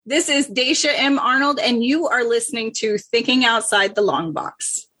This is Daisha M. Arnold, and you are listening to Thinking Outside the Long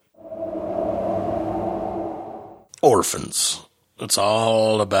Box. Orphans. It's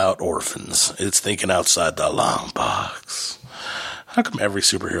all about orphans. It's thinking outside the long box. How come every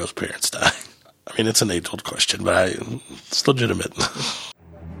superhero's parents die? I mean, it's an age-old question, but it's legitimate.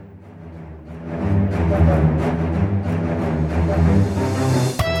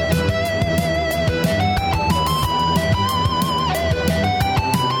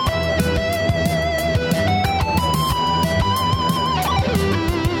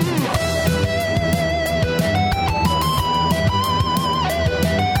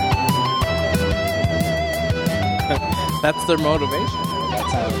 That's their motivation.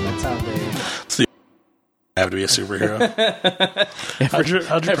 That's how they. So you have to be a superhero. how'd your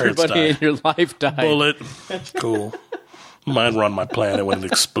parents Everybody die? in your life died. Bullet. Cool. Mine run my planet when it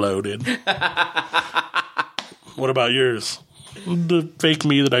exploded. What about yours? The fake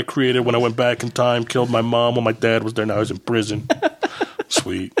me that I created when I went back in time killed my mom when my dad was there. Now he's in prison.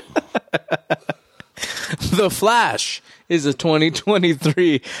 Sweet. The Flash is a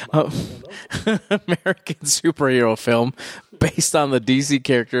 2023 American superhero film based on the DC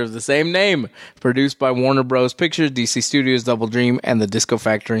character of the same name, produced by Warner Bros. Pictures, DC Studios, Double Dream, and the Disco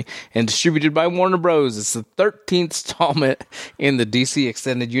Factory, and distributed by Warner Bros. It's the 13th installment in the DC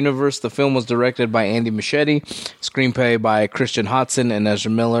Extended Universe. The film was directed by Andy Muschietti, screenplay by Christian Hodson, and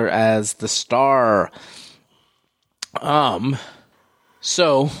Ezra Miller as the star.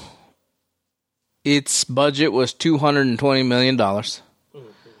 So its budget was $220 million.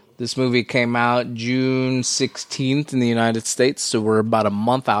 This movie came out June 16th in the United States, so we're about a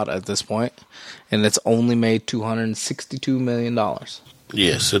month out at this point, and it's only made $262 million.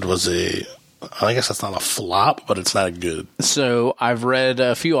 Yes, it was I guess that's not a flop, but it's not good. So I've read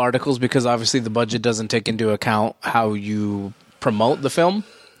a few articles because obviously the budget doesn't take into account how you promote the film.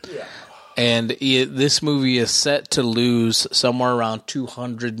 Yeah. And this movie is set to lose somewhere around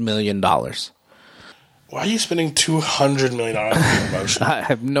 $200 million. Why are you spending $200 million on promotion? I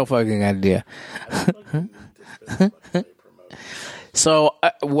have no fucking idea. So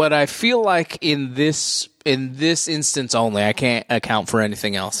what I feel like in this instance only, I can't account for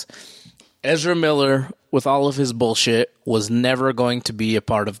anything else. Ezra Miller, with all of his bullshit, was never going to be a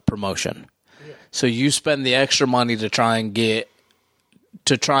part of promotion. Yeah. So you spend the extra money to try and get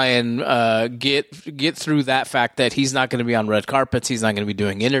through that fact that he's not going to be on red carpets, he's not going to be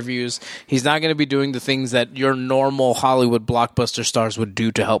doing interviews, he's not going to be doing the things that your normal Hollywood blockbuster stars would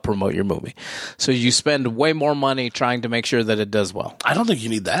do to help promote your movie. So you spend way more money trying to make sure that it does well. I don't think you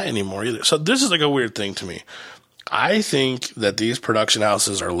need that anymore either. So this is like a weird thing to me. I think that these production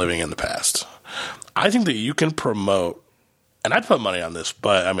houses are living in the past. I think that you can promote, and I'd put money on this,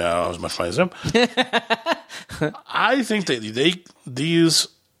 but I mean, I don't have as much money as them. I think that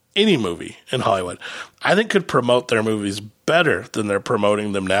any movie in Hollywood, I think could promote their movies better than they're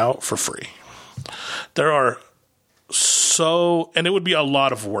promoting them now for free. And it would be a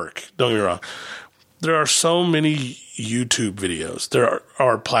lot of work, don't get me wrong. There are so many YouTube videos. There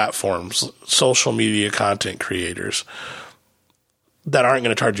are platforms, social media content creators that aren't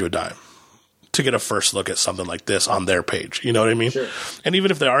going to charge you a dime to get a first look at something like this on their page. You know what I mean? Sure. And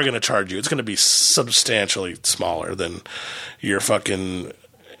even if they are going to charge you, it's going to be substantially smaller than your fucking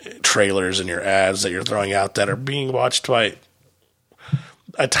trailers and your ads that you're throwing out that are being watched by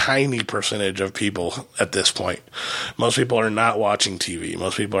a tiny percentage of people at this point. Most people are not watching TV.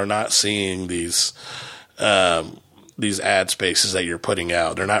 Most people are not seeing these ad spaces that you're putting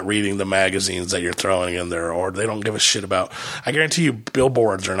out. They're not reading the magazines that you're throwing in there, or they don't give a shit about. I guarantee you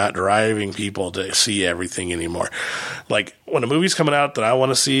billboards are not driving people to see everything anymore. Like when a movie's coming out that I want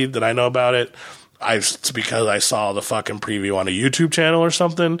to see, that I know about it, it's because I saw the fucking preview on a YouTube channel or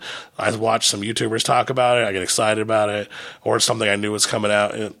something. I watched some YouTubers talk about it. I get excited about it, or it's something I knew was coming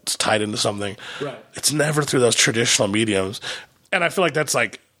out and it's tied into something. Right. It's never through those traditional mediums. And I feel like that's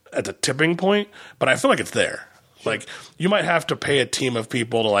like at the tipping point, but I feel like it's there. Like, you might have to pay a team of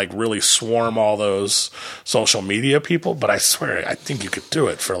people to, like, really swarm all those social media people, but I swear, I think you could do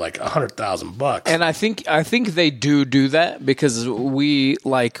it for, like, $100,000. And I think they do that because we're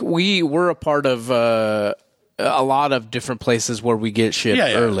a part of a lot of different places where we get shit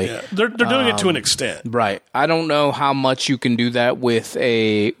early. Yeah. They're doing it to an extent. Right. I don't know how much you can do that with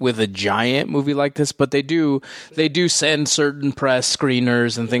a giant movie like this, but they do send certain press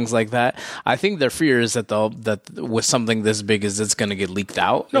screeners and things like that. I think their fear is that with something this big is it's going to get leaked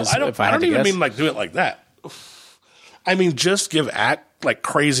out. No, I don't even mean like do it like that. I mean just give like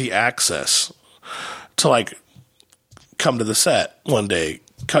crazy access to like come to the set one day.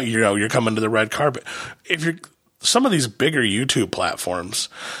 You're coming to the red carpet. If you're some of these bigger YouTube platforms,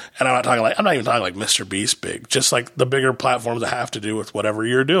 and I'm not even talking like Mr. Beast big, just like the bigger platforms that have to do with whatever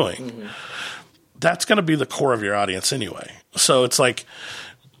you're doing. Mm-hmm. That's going to be the core of your audience anyway. So it's like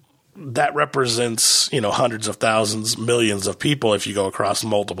that represents, hundreds of thousands, millions of people if you go across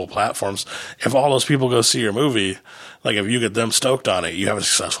multiple platforms. If all those people go see your movie, like if you get them stoked on it, you have a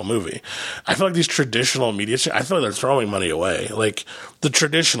successful movie. I feel like these traditional media, I feel like they're throwing money away. Like the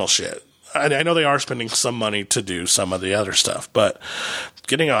traditional shit. I know they are spending some money to do some of the other stuff, but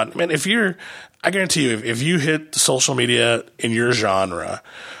getting on, man, I guarantee you, if you hit social media in your genre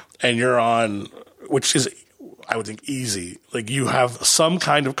and you're on, which is, I would think, easy, like you have some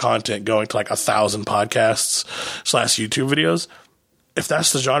kind of content going to like 1,000 podcasts / YouTube videos. If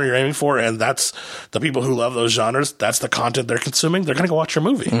that's the genre you're aiming for, and that's the people who love those genres, that's the content they're consuming, they're going to go watch your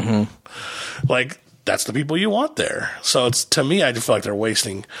movie. Mm-hmm. Like, that's the people you want there. So it's, to me, I just feel like they're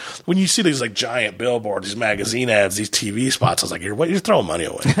wasting. When you see these like giant billboards, these magazine ads, these TV spots, I was like, you're throwing money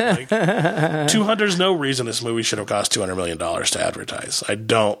away. Like, there's no reason this movie should have cost $200 million to advertise.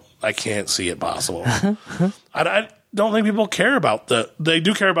 I can't see it possible. I don't think people care about they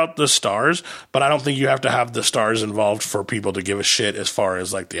do care about the stars, but I don't think you have to have the stars involved for people to give a shit as far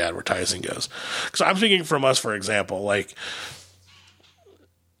as like the advertising goes. Because I'm thinking from us, for example, like,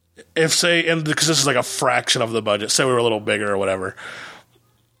 if say, and because this is like a fraction of the budget, say we were a little bigger or whatever,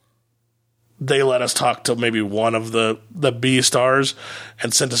 they let us talk to maybe one of the B stars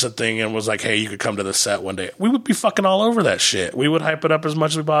and sent us a thing and was like, hey, you could come to the set one day. We would be fucking all over that shit. We would hype it up as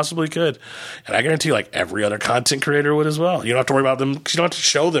much as we possibly could. And I guarantee like every other content creator would as well. You don't have to worry about them because you don't have to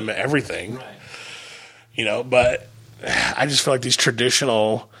show them everything. Right. But I just feel like these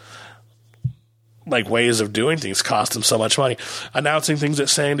traditional like ways of doing things cost them so much money. Announcing things at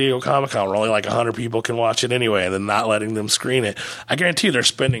San Diego Comic-Con where only like 100 people can watch it anyway, and then not letting them screen it. I guarantee they're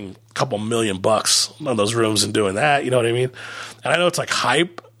spending a couple $1,000,000 on those rooms and doing that. You know what I mean? And I know it's like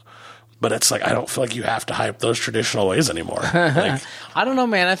hype, but it's like I don't feel like you have to hype those traditional ways anymore. Like, I don't know,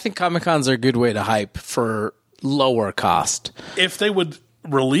 man. I think Comic-Cons are a good way to hype for lower cost. If they would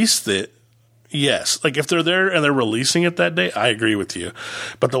release it, yes. Like if they're there and they're releasing it that day, I agree with you.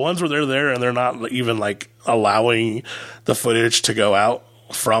 But the ones where they're there and they're not even like allowing the footage to go out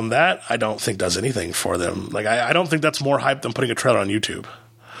from that, I don't think does anything for them. Like I don't think that's more hype than putting a trailer on YouTube.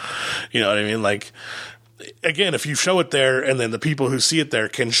 You know what I mean? Like, again, if you show it there and then the people who see it there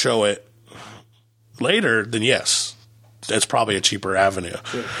can show it later, then yes. It's probably a cheaper avenue.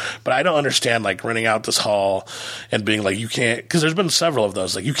 Sure. But I don't understand like renting out this hall and being like, you can't, because there's been several of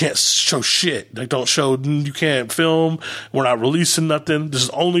those, like you can't show shit. Like you can't film. We're not releasing nothing. This is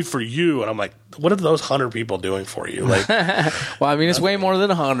only for you. And I'm like, what are those 100 people doing for you? Like, well, I mean, it's way more than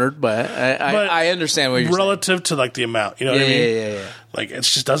 100, but I understand what you're relative saying. To like the amount, you know what I mean? Yeah. Like it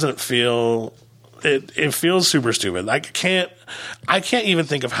just doesn't feel. It feels super stupid. I can't even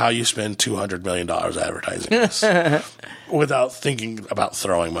think of how you spend $200 million advertising this without thinking about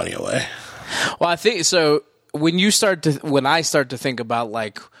throwing money away. Well, I think so. When I start to think about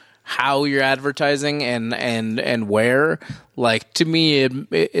like how you're advertising and where, like to me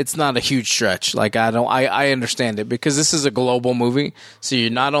it's not a huge stretch. Like I understand it because this is a global movie. So you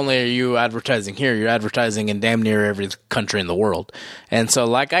not only are you advertising here, you're advertising in damn near every country in the world. And so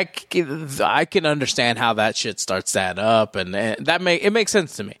like I can understand how that shit starts to add up, and it makes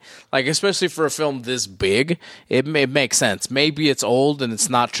sense to me. Like especially for a film this big, it makes sense. Maybe it's old and it's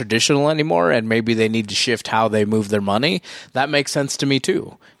not traditional anymore, and maybe they need to shift how they move their money. That makes sense to me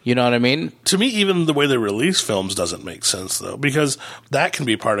too. You know what I mean? To me, even the way they release films doesn't make sense, though, because that can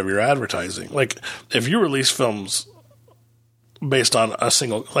be part of your advertising. Like, if you release films based on a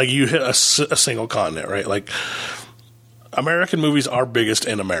single, like you hit a single continent, right? Like, American movies are biggest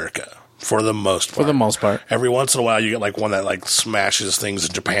in America for the most part. For the most part. Every once in a while, you get like one that like smashes things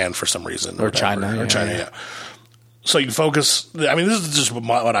in Japan for some reason, or China, yeah. So you focus. I mean, this is just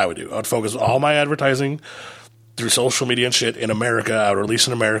what I would do. I would focus all my advertising through social media and shit in America. I would release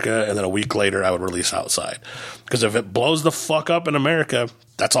in America, and then a week later I would release outside. Because if it blows the fuck up in America,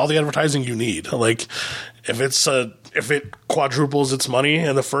 that's all the advertising you need. Like, if it quadruples its money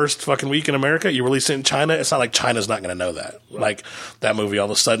in the first fucking week in America, you release it in China, it's not like China's not going to know that. Like, that movie all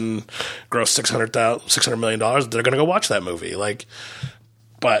of a sudden grossed $600 million, they're going to go watch that movie. Like,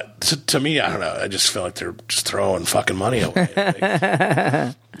 but to me, I don't know. I just feel like they're just throwing fucking money away.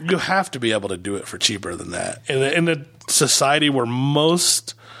 Like, you have to be able to do it for cheaper than that. In a society where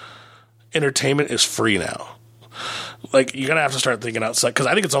most entertainment is free now, like you're gonna have to start thinking outside. Because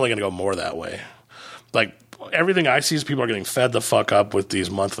I think it's only gonna go more that way. Like everything I see is people are getting fed the fuck up with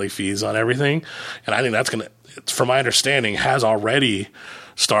these monthly fees on everything, and I think that's gonna, from my understanding, has already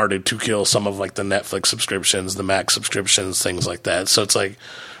started to kill some of like the Netflix subscriptions, the Mac subscriptions, things like that. So it's like,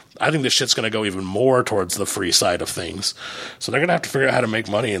 I think this shit's going to go even more towards the free side of things. So they're going to have to figure out how to make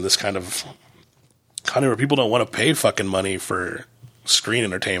money in this kind of where people don't want to pay fucking money for screen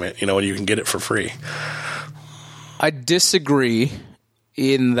entertainment, when you can get it for free. I disagree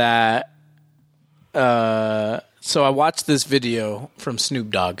in that. So I watched this video from Snoop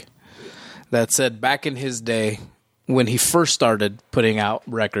Dogg that said back in his day, when he first started putting out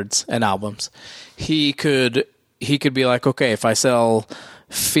records and albums, he could be like, okay, if I sell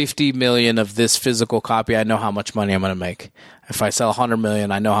 50 million of this physical copy, I know how much money I'm going to make. If I sell 100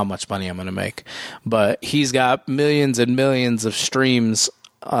 million, I know how much money I'm going to make. But he's got millions and millions of streams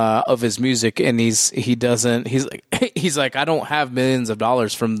of his music, and he's like, I don't have millions of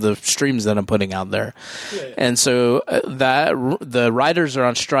dollars from the streams that I'm putting out there. Yeah. And so that the writers are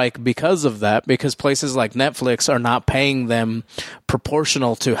on strike because of that, because places like Netflix are not paying them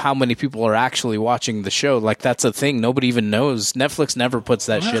proportional to how many people are actually watching the show. Like, that's a thing nobody even knows. Netflix never puts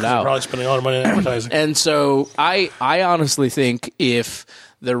that shit out. Probably spending a lot of money on advertising. And so I honestly think if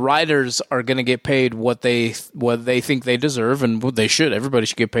the writers are going to get paid what they think they deserve, and what they should. Everybody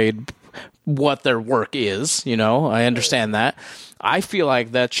should get paid what their work is. I understand that. I feel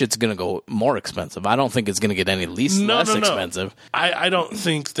like that shit's going to go more expensive. I don't think it's going to get any less expensive. I don't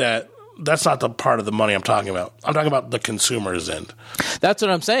think that. That's not the part of the money I'm talking about. I'm talking about the consumer's end. That's what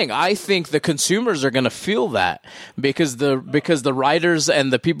I'm saying. I think the consumers are going to feel that because the writers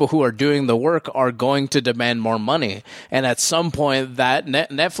and the people who are doing the work are going to demand more money. And at some point, that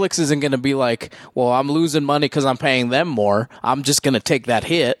Netflix isn't going to be like, well, I'm losing money because I'm paying them more. I'm just going to take that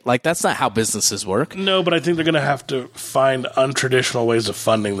hit. Like, that's not how businesses work. No, but I think they're going to have to find untraditional ways of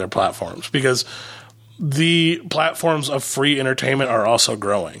funding their platforms, because the platforms of free entertainment are also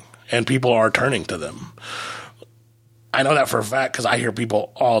growing. And people are turning to them. I know that for a fact because I hear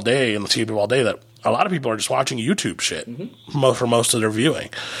people all day and see people all day that a lot of people are just watching YouTube shit for most of their viewing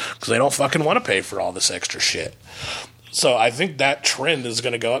because they don't fucking want to pay for all this extra shit. So I think that trend is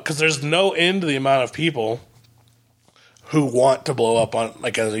going to go up because there's no end to the amount of people who want to blow up on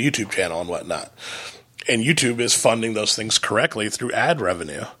like as a YouTube channel and whatnot. And YouTube is funding those things correctly through ad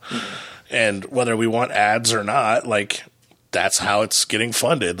revenue. And whether we want ads or not, like, that's how it's getting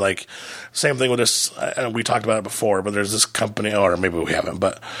funded. Like, same thing with this. We talked about it before, but there's this company, or maybe we haven't,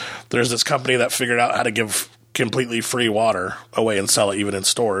 but there's this company that figured out how to give completely free water away and sell it even in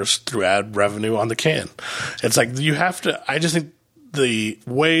stores through ad revenue on the can. It's like you have to. I just think the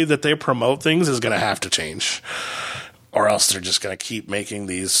way that they promote things is going to have to change, or else they're just going to keep making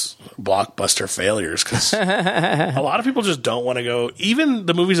these blockbuster failures because a lot of people just don't want to go. Even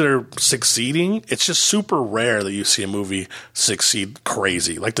the movies that are succeeding, it's just super rare that you see a movie succeed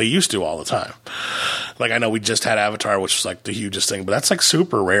crazy like they used to all the time. Like, I know we just had Avatar, which was like the hugest thing, but that's like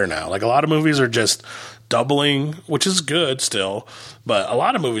super rare now. Like, a lot of movies are just doubling, which is good still, but a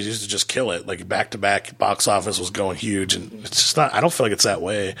lot of movies used to just kill it. Like, back-to-back box office was going huge, and it's just not – I don't feel like it's that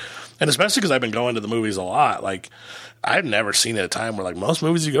way. And especially because I've been going to the movies a lot, like – I've never seen at a time where, like, most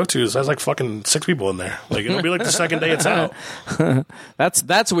movies you go to, there's like fucking 6 people in there. Like, it'll be like the second day it's out.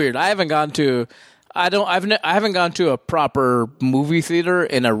 That's weird. I haven't gone to a proper movie theater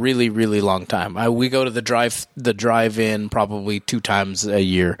in a really, really long time. We go to the drive-in probably 2 times a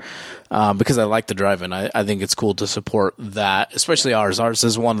year because I like the drive-in. I think it's cool to support that, especially ours. Ours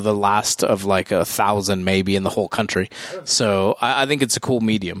is one of the last of like 1,000 maybe in the whole country. So I think it's a cool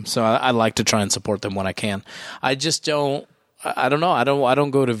medium. So I like to try and support them when I can. I just don't. I don't know. I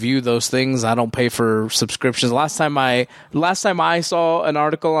don't go to view those things. I don't pay for subscriptions. Last time I saw an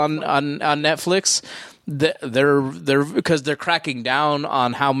article on Netflix, they're because they're cracking down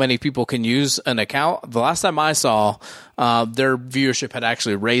on how many people can use an account. The last time I saw, their viewership had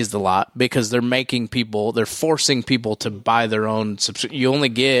actually raised a lot because they're forcing people to buy their own subscription. You only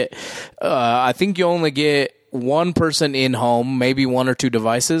get, I think you only get one person in home, maybe 1 or 2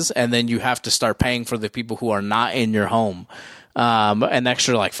 devices, and then you have to start paying for the people who are not in your home. An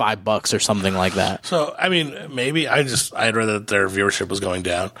extra like $5 or something like that. So, I mean, maybe I'd rather that their viewership was going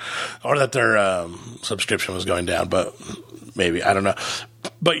down or that their subscription was going down, but maybe, I don't know.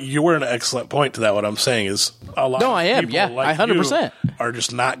 But you were an excellent point to that. What I'm saying is a lot of people like 100% are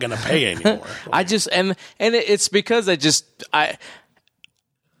just not going to pay anymore. It's because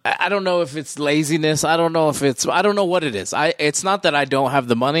I don't know if it's laziness. I don't know what it is. It's not that I don't have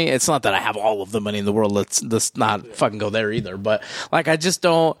the money. It's not that I have all of the money in the world. Let's not fucking go there either. But like, I just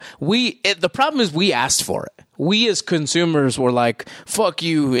don't. The problem is we asked for it. We as consumers were like, fuck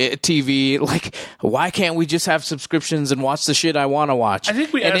you, TV. Like, why can't we just have subscriptions and watch the shit I want to watch? I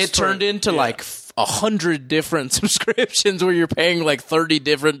think we and asked it turned into like 100 different subscriptions where you're paying like $30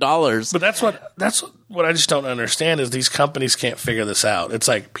 different. But that's what I just don't understand is these companies can't figure this out. It's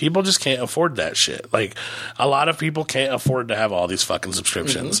like people just can't afford that shit. Like a lot of people can't afford to have all these fucking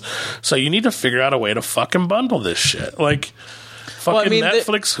subscriptions. So you need to figure out a way to fucking bundle this shit. Like fucking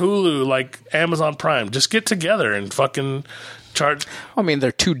Netflix, Hulu, like Amazon Prime. Just get together and fucking charge. I mean,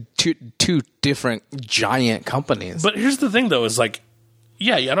 they're two different giant companies. But here's the thing, though, is like,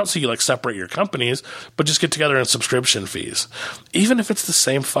 yeah, I don't see you like separate your companies, but just get together in subscription fees. Even if it's the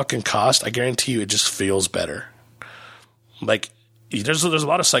same fucking cost, I guarantee you it just feels better. Like, there's a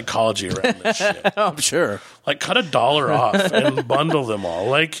lot of psychology around this shit. I'm sure. Like, cut $1 off and bundle them all.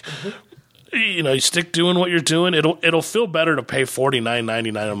 Like, you know, you stick doing what you're doing. It'll feel better to pay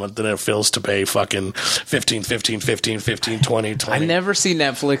 $49.99 a month than it feels to pay fucking $15, 20. I never see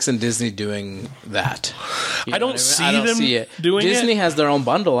Netflix and Disney doing that. I don't see them doing it. Disney has their own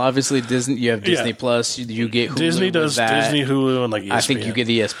bundle. Obviously, Disney. You have Disney Plus. You get Hulu. Disney does Disney, Hulu, and like ESPN. I think you get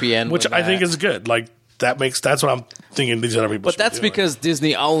ESPN, which I think is good. Like that's what I'm thinking. These other people, but that's because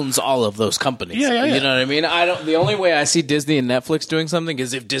Disney owns all of those companies. Yeah. You know what I mean? The only way I see Disney and Netflix doing something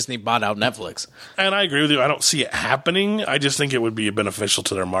is if Disney bought out Netflix. And I agree with you. I don't see it happening. I just think it would be beneficial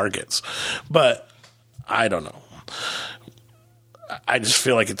to their markets. But I don't know. I just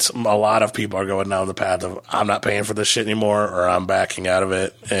feel like it's a lot of people are going down the path of I'm not paying for this shit anymore, or I'm backing out of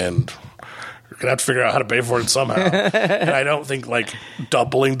it, and you're gonna have to figure out how to pay for it somehow. And I don't think like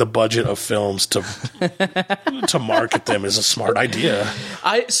doubling the budget of films to market them is a smart idea.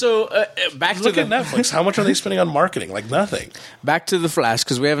 Back to look at Netflix. How much are they spending on marketing? Like nothing. Back to The Flash,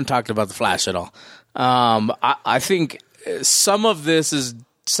 because we haven't talked about The Flash at all. I think some of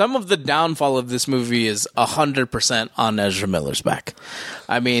the downfall of this movie is 100% on Ezra Miller's back.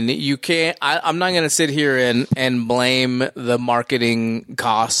 I mean, you can't. I'm not going to sit here and blame the marketing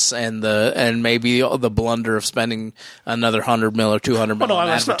costs and maybe the blunder of spending another $100 million or $200 million. No,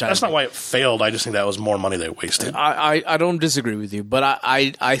 that's not why it failed. I just think that was more money they wasted. I don't disagree with you, but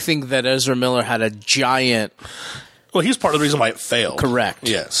I think that Ezra Miller had a giant. Well, he's part of the reason why it failed. Correct.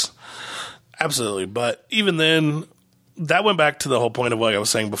 Yes, absolutely. But even then, that went back to the whole point of what I was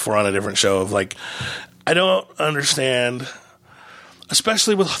saying before on a different show of like, I don't understand,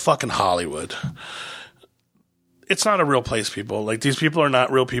 especially with fucking Hollywood. It's not a real place, people. Like, these people are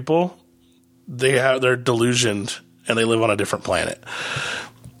not real people. They're delusioned and they live on a different planet.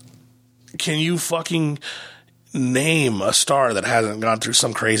 Can you fucking name a star that hasn't gone through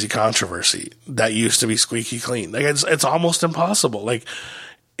some crazy controversy that used to be squeaky clean? Like, it's almost impossible. Like,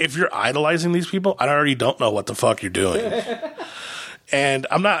 if you're idolizing these people, I already don't know what the fuck you're doing. And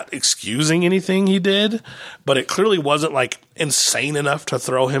I'm not excusing anything he did, but it clearly wasn't like insane enough to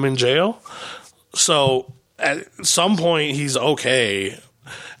throw him in jail. So at some point he's okay.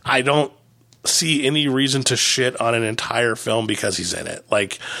 I don't see any reason to shit on an entire film because he's in it.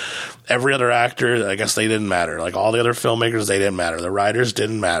 Like every other actor, I guess they didn't matter. Like all the other filmmakers, they didn't matter. The writers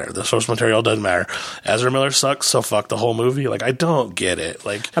didn't matter. The source material doesn't matter. Ezra Miller sucks, so fuck the whole movie. Like I don't get it.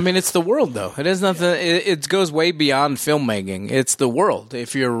 Like I mean, it's the world though. It has nothing. It goes way beyond filmmaking. It's the world.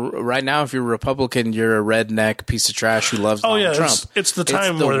 If you're Republican, you're a redneck piece of trash who loves Donald Trump. It's the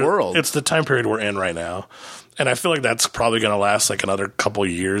time world. It's the time period we're in right now. And I feel like that's probably going to last like another couple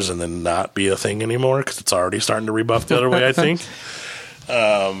years and then not be a thing anymore because it's already starting to rebuff the other way, I think.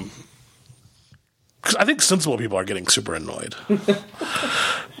 Because I think sensible people are getting super annoyed.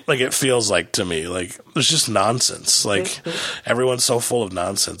 Like it feels like to me, like there's just nonsense. Like everyone's so full of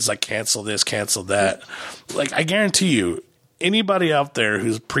nonsense. It's like cancel this, cancel that. Like I guarantee you, anybody out there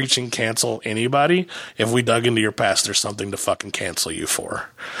who's preaching cancel anybody, if we dug into your past, there's something to fucking cancel you for.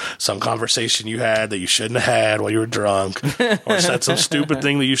 Some conversation you had that you shouldn't have had while you were drunk, or said some stupid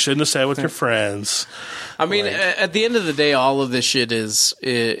thing that you shouldn't have said with your friends. I mean, at the end of the day, all of this shit is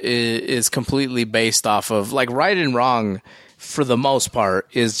completely based off of like right and wrong. For the most part,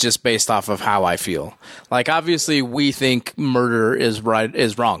 is just based off of how I feel. Like, obviously, we think murder is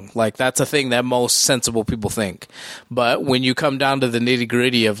wrong. Like, that's a thing that most sensible people think. But when you come down to the nitty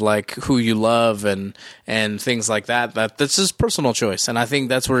gritty of like who you love and things like that's just personal choice. And I think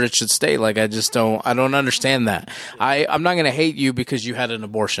that's where it should stay. Like, I don't understand that. I'm not going to hate you because you had an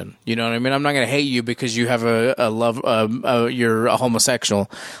abortion. You know what I mean? I'm not going to hate you because you have you're a homosexual.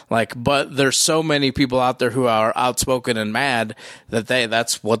 Like, but there's so many people out there who are outspoken and mad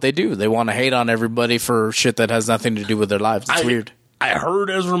that's what they do. They want to hate on everybody for shit that has nothing to do with their lives. It's weird. I heard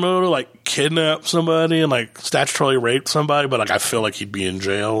Ezra Miller like kidnap somebody and like statutorily rape somebody, but like I feel like he'd be in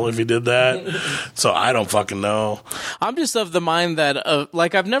jail if he did that. So I don't fucking know. I'm just of the mind that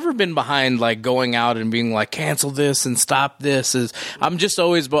like I've never been behind like going out and being like cancel this and stop this. I'm just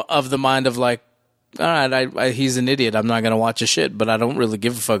always of the mind of like all right, he's an idiot. I'm not going to watch his shit, but I don't really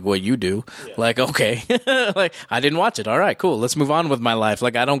give a fuck what you do. Yeah. Like, okay. Like, I didn't watch it. All right, cool. Let's move on with my life.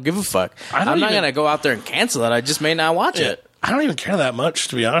 Like, I don't give a fuck. I'm not going to go out there and cancel it. I just may not watch it. I don't even care that much,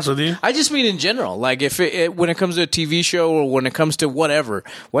 to be honest with you. I just mean in general. Like, if when it comes to a TV show or when it comes to whatever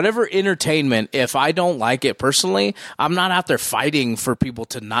entertainment, if I don't like it personally, I'm not out there fighting for people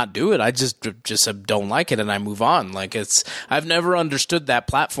to not do it. I just don't like it and I move on. Like, I've never understood that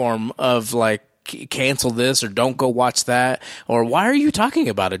platform of like, cancel this or don't go watch that, or why are you talking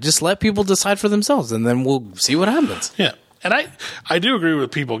about it? Just let people decide for themselves and then we'll see what happens. Yeah. And I do agree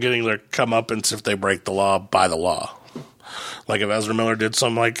with people getting their comeuppance if they break the law by the law. Like, if Ezra Miller did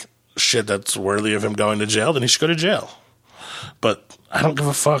some, like, shit that's worthy of him going to jail, then he should go to jail. But I don't give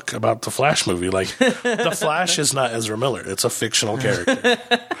a fuck about the Flash movie. Like, the Flash is not Ezra Miller. It's a fictional character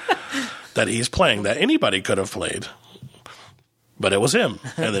that he's playing that anybody could have played. But it was him.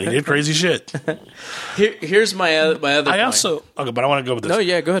 And then he did crazy shit. Here's my other point. Okay, but I want to go with this. No,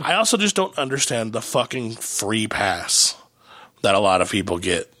 yeah, go ahead. I also just don't understand the fucking free pass that a lot of people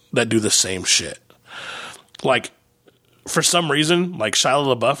get that do the same shit. Like, for some reason, like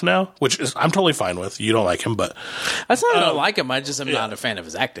Shia LaBeouf now, which is I'm totally fine with. You don't like him, but that's not I don't like him. I just am not a fan of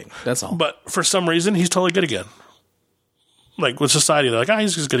his acting. That's all. But for some reason, he's totally good again. Like, with society, they're like,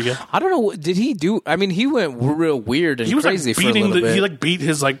 he's good again. I don't know. Did he do? I mean, he went real weird and he was crazy for a little bit. He like beat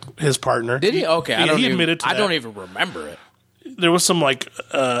his partner. Did he? Okay, he admitted to that. I don't even remember it. There was some like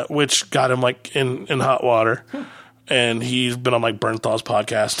which got him like in hot water, and he's been on like Bernthal's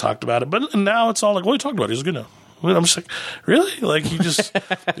podcast, talked about it. But now it's all like, what are you talking about? He's good now. I'm just like, really? Like, you're just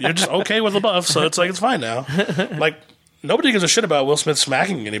okay with LaBeouf, so it's like, it's fine now. Like, nobody gives a shit about Will Smith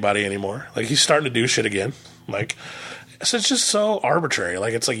smacking anybody anymore. Like, he's starting to do shit again. Like, so it's just so arbitrary.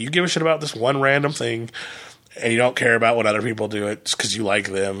 Like, it's like, you give a shit about this one random thing, and you don't care about what other people do. It's because you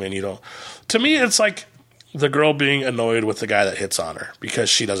like them, and you don't. To me, it's like the girl being annoyed with the guy that hits on her because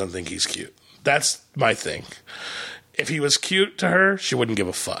she doesn't think he's cute. That's my thing. If he was cute to her, she wouldn't give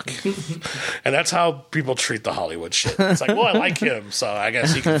a fuck. And that's how people treat the Hollywood shit. It's like, well, I like him, so I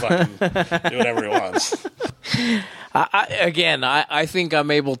guess he can fucking do whatever he wants. I think I'm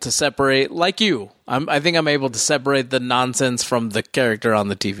able to separate, like you, I think I'm able to separate the nonsense from the character on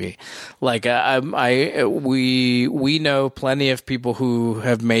the TV. Like, we know plenty of people who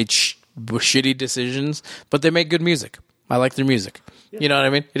have made shitty decisions, but they make good music. I like their music. You know what I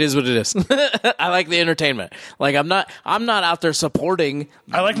mean? It is what it is. I like the entertainment. Like, I'm not out there supporting.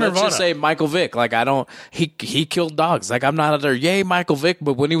 I like Nirvana. Let's just say Michael Vick. Like, I don't. He killed dogs. Like, I'm not out there. Yay, Michael Vick.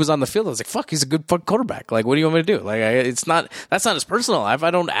 But when he was on the field, I was like, fuck, he's a good fuck quarterback. Like, what do you want me to do? Like, it's not. That's not his personal life.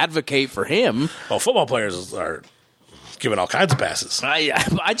 I don't advocate for him. Well, football players are giving all kinds of passes.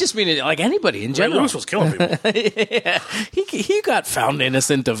 I just mean it like anybody in general. Ray Lewis was killing people. Yeah, he got found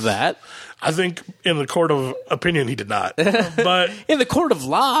innocent of that. I think in the court of opinion he did not, but in the court of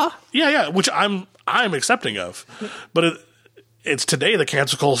law, yeah, which I'm accepting of. But it's today the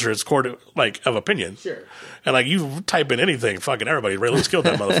cancel culture is court of opinion. Sure. And like you type in anything, fucking everybody. Ray Lewis killed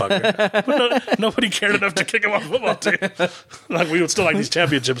that motherfucker. But nobody cared enough to kick him off the football team. Like, we would still like these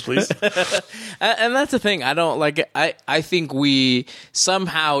championships, please. And that's the thing. I don't like. I think we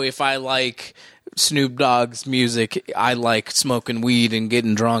somehow, if I like Snoop Dogg's music, I like smoking weed and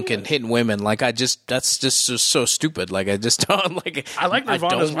getting drunk and hitting women. Like, that's just so stupid. Like, I just don't like. I like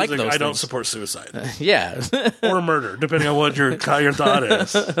Nirvana's music. I don't support suicide. Yeah, or murder, depending on what your thought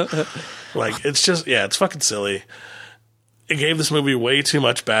is. Like, it's just it's fucking silly. It gave this movie way too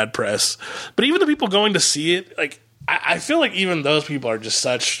much bad press. But even the people going to see it, like, I feel like even those people are just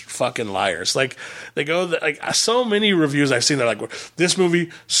such fucking liars. Like, they go like so many reviews I've seen. They're like, this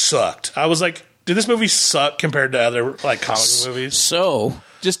movie sucked. I was like, did this movie suck compared to other like comic movies? So,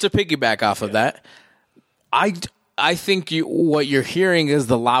 just to piggyback off of that, I think what you're hearing is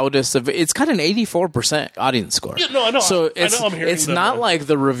the loudest of it. It's got an 84% audience score. Yeah, no, I know. So it's not like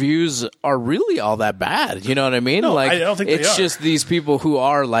the reviews are really all that bad. You know what I mean? No, like, I don't think they are. It's just these people who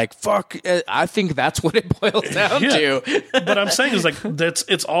are like, fuck. I think that's what it boils down to. But I'm saying is like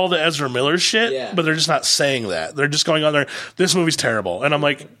it's all the Ezra Miller shit, but they're just not saying that. They're just going on there, this movie's terrible. And I'm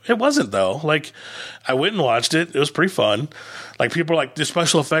like, it wasn't though. Like, I went and watched it. It was pretty fun. Like, people are like, the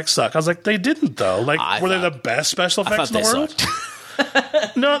special effects suck. I was like, they didn't though. Like, were they the best special effects in the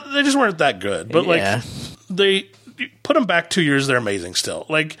world? No, they just weren't that good. But like, they put them back 2 years, they're amazing still.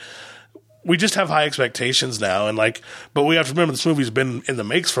 Like, we just have high expectations now, and like, but we have to remember this movie's been in the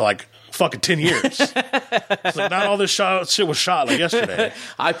makes for like fucking 10 years. It's like, not all this shit was shot like yesterday.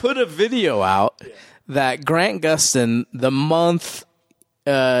 I put a video out that Grant Gustin, the month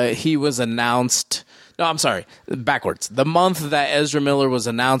he was announced. No, I'm sorry. Backwards. The month that Ezra Miller was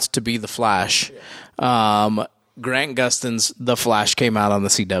announced to be the Flash, Grant Gustin's The Flash came out on the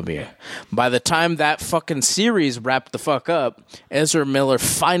CW. By the time that fucking series wrapped the fuck up, Ezra Miller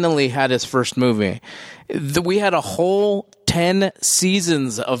finally had his first movie. We had a whole 10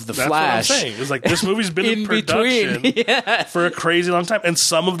 seasons of The Flash. That's what I'm saying. It's like this movie's been in production for a crazy long time. And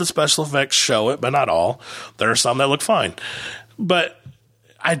some of the special effects show it, but not all. There are some that look fine. But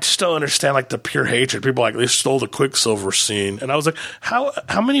I just don't understand like the pure hatred. People are like, they stole the Quicksilver scene. And I was like, how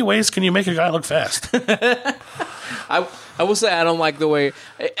many ways can you make a guy look fast? I will say I don't like the way...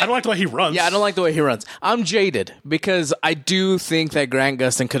 I don't like the way he runs. Yeah, I don't like the way he runs. I'm jaded because I do think that Grant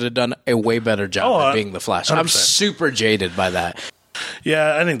Gustin could have done a way better job at being the Flash. 100%. I'm super jaded by that.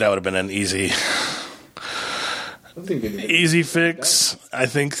 Yeah, I think that would have been an easy fix. I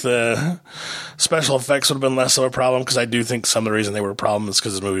think the special effects would have been less of a problem because I do think some of the reason they were a problem is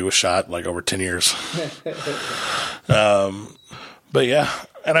because this movie was shot like over 10 years. But yeah,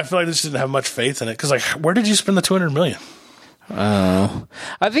 and I feel like they just didn't have much faith in it because like, where did you spend the $200 million?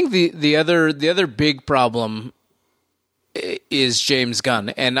 I think the other big problem is James Gunn,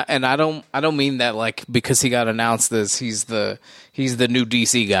 and I don't mean that like because he got announced as he's the new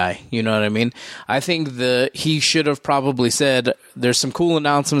DC guy. You know what I mean? I think he should have probably said there's some cool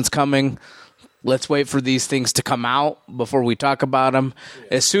announcements coming. Let's wait for these things to come out before we talk about them.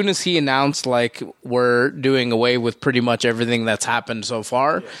 Yeah. As soon as he announced, like, we're doing away with pretty much everything that's happened so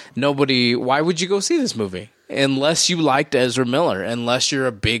far, why would you go see this movie? Unless you liked Ezra Miller, unless you're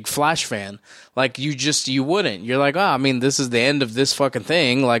a big Flash fan. Like, you wouldn't. You're like, this is the end of this fucking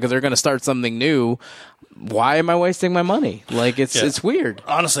thing. Like, if they're going to start something new, why am I wasting my money? Like, it's weird.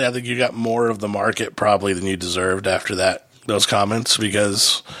 Honestly, I think you got more of the market probably than you deserved after those comments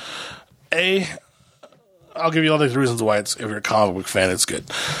because... I'll give you all the reasons why if you're a comic book fan, it's good.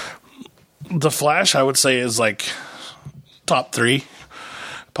 The Flash, I would say, is like top 3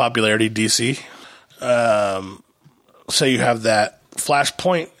 popularity DC. So you have that.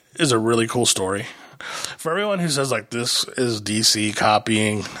 Flashpoint is a really cool story. For everyone who says like this is DC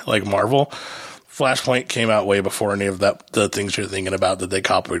copying like Marvel, Flashpoint came out way before any of the things you're thinking about that they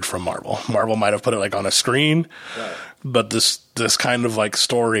copied from Marvel. Marvel might have put it like on a screen, right. But this kind of like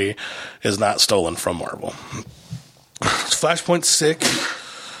story is not stolen from Marvel. Flashpoint's sick,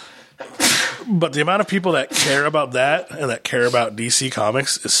 but the amount of people that care about that and that care about DC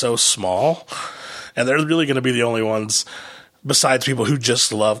Comics is so small, and they're really going to be the only ones besides people who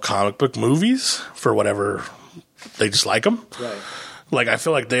just love comic book movies for whatever they just like them. Right. Like, I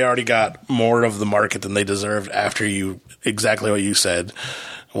feel like they already got more of the market than they deserved after exactly what you said,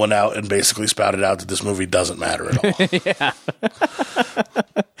 went out and basically spouted out that this movie doesn't matter at all. Yeah.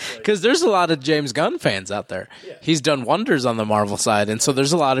 Because there's a lot of James Gunn fans out there. Yeah. He's done wonders on the Marvel side, and so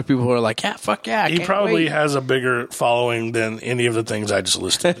there's a lot of people who are like, yeah, fuck yeah, He probably has a bigger following than any of the things I just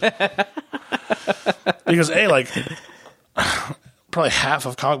listed. Because, probably half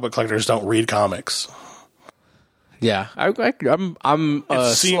of comic book collectors don't read comics. Yeah, I'm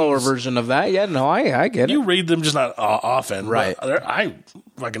a slower version of that. Yeah, no, I get it. You read them, just not often. Right.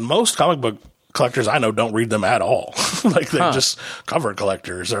 Most comic book collectors I know don't read them at all. Like, they're just cover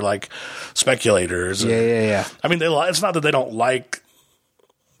collectors or like speculators. Yeah. I mean, it's not that they don't like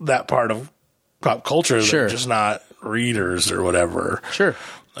that part of pop culture. Sure. They're just not readers or whatever. Sure.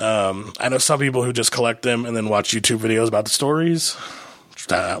 I know some people who just collect them and then watch YouTube videos about the stories.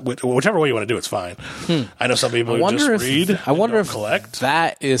 Whichever way you want to do it's fine. I know some people who just read. I wonder if collect.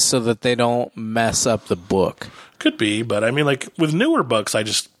 That is so that they don't mess up the book. Could be, but I mean, like with newer books, I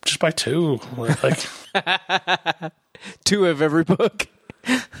just buy 2. Like 2 of every book.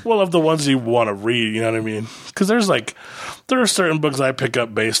 Well, of the ones you want to read, you know what I mean? Because there are certain books I pick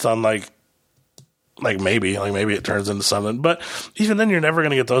up based on like maybe it turns into something. But even then, you're never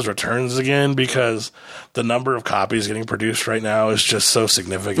going to get those returns again because the number of copies getting produced right now is just so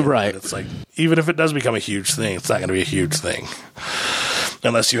significant. Right. It's like, even if it does become a huge thing, it's not going to be a huge thing.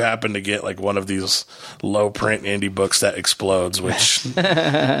 Unless you happen to get like one of these low print indie books that explodes, which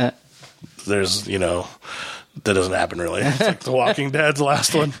there's, that doesn't happen really. It's like The Walking Dead's the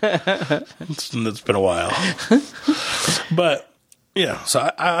last one. It's been a while. But yeah, so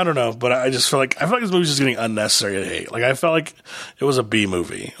I don't know, but I just feel like this movie's just getting unnecessary to hate. Like, I felt like it was a B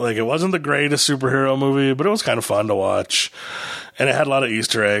movie. Like, it wasn't the greatest superhero movie, but it was kind of fun to watch. And it had a lot of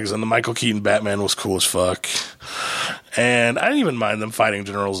Easter eggs, and the Michael Keaton Batman was cool as fuck. And I didn't even mind them fighting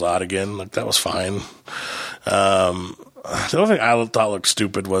General Zod again. Like, that was fine. The only thing I thought looked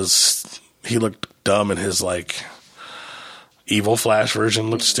stupid was he looked dumb in his, like, evil Flash version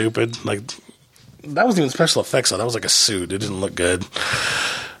looked stupid. Like, that wasn't even special effects, though. That was like a suit. It didn't look good.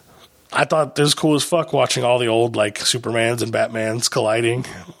 I thought it was cool as fuck watching all the old like Supermans and Batmans colliding.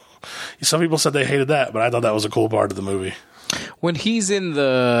 Some people said they hated that, but I thought that was a cool part of the movie. When he's in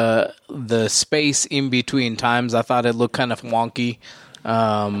the space in between times, I thought it looked kind of wonky.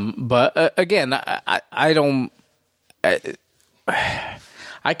 But again, I don't.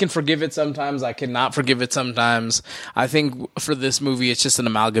 I can forgive it sometimes. I cannot forgive it sometimes. I think for this movie, it's just an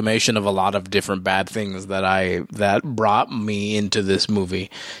amalgamation of a lot of different bad things that brought me into this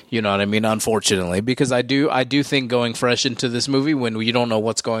movie. You know what I mean? Unfortunately, because I do think going fresh into this movie when you don't know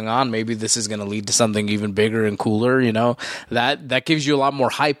what's going on, maybe this is going to lead to something even bigger and cooler. You know, that gives you a lot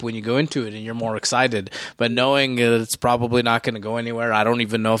more hype when you go into it and you're more excited. But knowing it's probably not going to go anywhere, I don't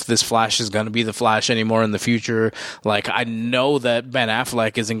even know if this Flash is going to be the Flash anymore in the future. Like, I know that Ben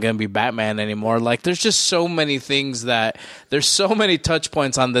Affleck isn't going to be Batman anymore. Like, there's just so many things there's so many touch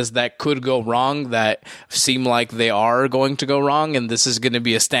points on this that could go wrong that seem like they are going to go wrong, and this is going to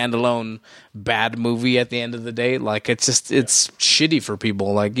be a standalone bad movie at the end of the day. Like, it's shitty for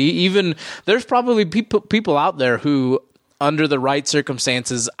people. Like, even there's probably people out there who, under the right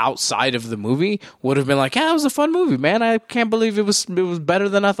circumstances outside of the movie, would have been like, yeah, it was a fun movie, man. I can't believe it was better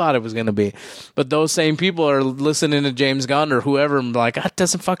than I thought it was going to be. But those same people are listening to James Gunn or whoever and like, it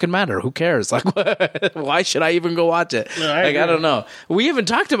doesn't fucking matter. Who cares? Like, why should I even go watch it? No, I don't know. We haven't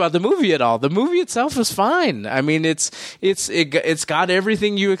talked about the movie at all. The movie itself is fine. I mean, it's got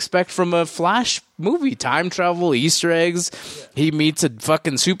everything you expect from a Flash movie. Time travel, Easter eggs. He meets a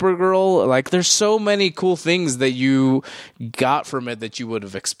fucking Supergirl. Like, there's so many cool things that you got from it that you would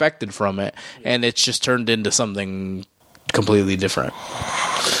have expected from it, and it's just turned into something completely different.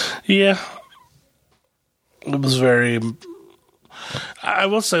 Yeah. It was very... I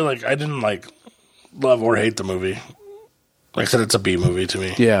will say, like, I didn't, like, love or hate the movie. Like I said, it's a B movie to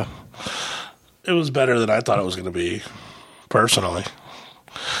me. Yeah. It was better than I thought it was going to be, personally.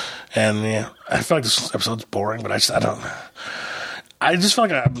 And yeah, I feel like this episode's boring, but I just feel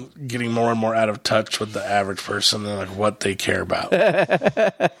like I'm getting more and more out of touch with the average person and like what they care about.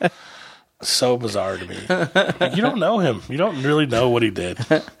 So bizarre to me. Like, you don't know him. You don't really know what he did.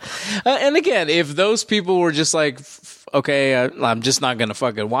 And again, if those people were just like, okay, I'm just not going to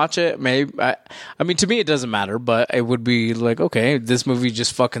fucking watch it. Maybe I mean, to me, it doesn't matter, but it would be like, okay, this movie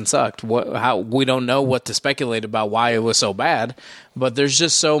just fucking sucked. We don't know what to speculate about why it was so bad, but there's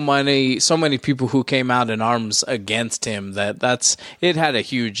just so many people who came out in arms against him that it had a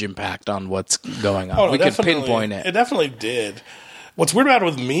huge impact on what's going on. We could pinpoint it. It definitely did. What's weird about it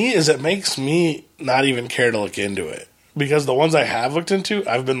with me is it makes me not even care to look into it. Because the ones I have looked into,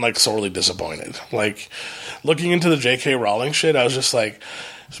 I've been, like, sorely disappointed. Like, looking into the J.K. Rowling shit, I was just like,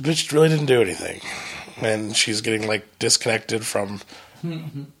 this bitch really didn't do anything. And she's getting, like, disconnected from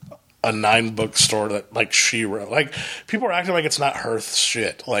a 9-book store that, like, she wrote. Like, people are acting like it's not her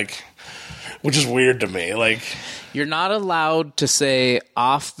shit. Like, which is weird to me. Like, you're not allowed to say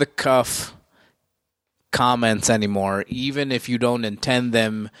off-the-cuff comments anymore, even if you don't intend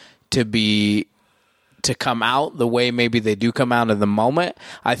them to come out the way maybe they do come out in the moment.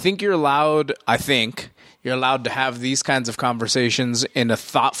 I think you're allowed to have these kinds of conversations in a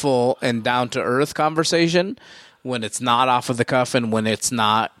thoughtful and down-to-earth conversation when it's not off of the cuff and when it's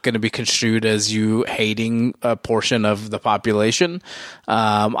not going to be construed as you hating a portion of the population.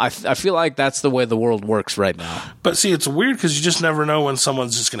 I feel like that's the way the world works right now. But see, it's weird because you just never know when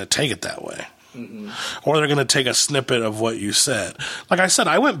someone's just going to take it that way. Mm-hmm. Or they're going to take a snippet of what you said. Like I said,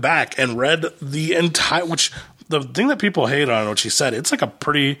 I went back and read the entire, which the thing that people hate on what she said, it's like a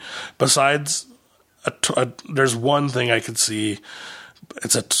pretty, besides, there's one thing I could see,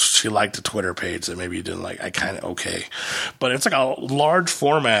 she liked a Twitter page that maybe you didn't like, I kind of, okay. But it's like a large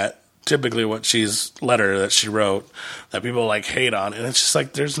format, typically what letter that she wrote, that people like hate on, and it's just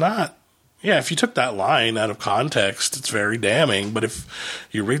like, there's not. Yeah, if you took that line out of context, it's very damning. But if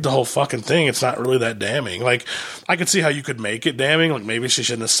you read the whole fucking thing, it's not really that damning. Like, I could see how you could make it damning. Like, maybe she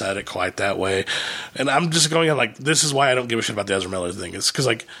shouldn't have said it quite that way. And I'm just going on, like, this is why I don't give a shit about the Ezra Miller thing. It's because,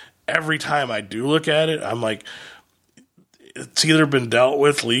 like, every time I do look at it, I'm like, it's either been dealt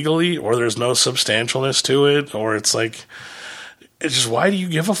with legally or there's no substantialness to it, or it's like... It's just, why do you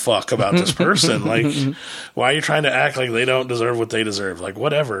give a fuck about this person? Like, why are you trying to act like they don't deserve what they deserve? Like,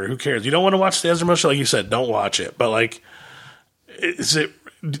 whatever, who cares? You don't want to watch the Ezra Miller show? Like you said, don't watch it. But, like,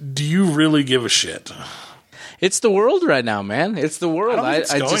 do you really give a shit? It's the world right now, man. It's the world. I think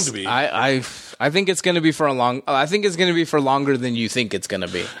it's going to be for I think it's going to be for longer than you think it's going to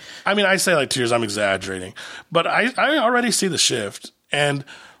be. I mean, I say like 2 years, I'm exaggerating. But I already see the shift. And...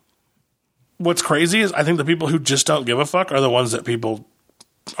 what's crazy is I think the people who just don't give a fuck are the ones that people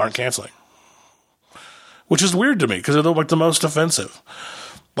aren't canceling. Which is weird to me because they're like the most offensive.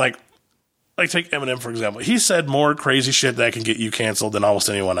 Like, like take Eminem, for example. He said more crazy shit that can get you canceled than almost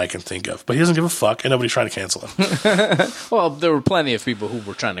anyone I can think of. But he doesn't give a fuck, and nobody's trying to cancel him. Well, there were plenty of people who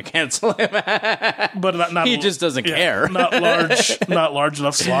were trying to cancel him. But not he just doesn't care. Not large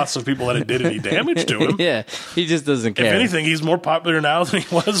enough swaths of people that it did any damage to him. Yeah, he just doesn't care. If anything, he's more popular now than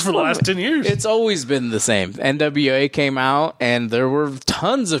he was for the last 10 years. It's always been the same. NWA came out, and there were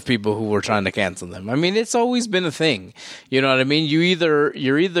tons of people who were trying to cancel them. I mean, it's always been a thing. You know what I mean?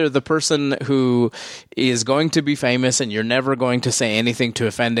 You're either the person who is going to be famous and you're never going to say anything to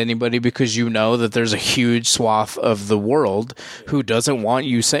offend anybody because you know that there's a huge swath of the world who doesn't want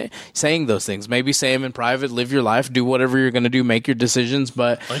you saying those things. Maybe say them in private, live your life, do whatever you're going to do, make your decisions.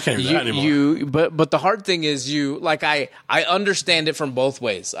 But I can't do that anymore. But the hard thing is I understand it from both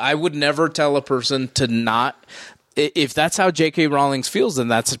ways. I would never tell a person to not. If that's how J.K. Rowling feels, then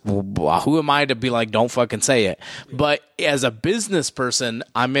that's who am I to be like, don't fucking say it. But as a business person,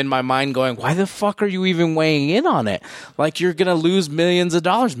 I'm in my mind going, why the fuck are you even weighing in on it? Like, you're going to lose millions of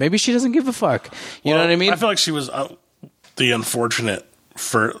dollars. Maybe she doesn't give a fuck. You know what I mean? I feel like she was the unfortunate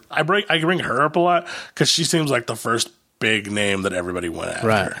for. I bring her up a lot because she seems like the first big name that everybody went after.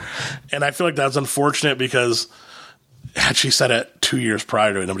 Right. And I feel like that's unfortunate because had she said it 2 years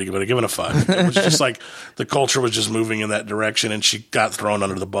prior to it, nobody would have given a fuck. It was just like the culture was just moving in that direction, and she got thrown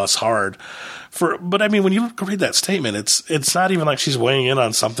under the bus hard. But I mean, when you read that statement, it's not even like she's weighing in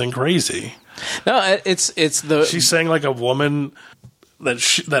on something crazy. No, she's saying like a woman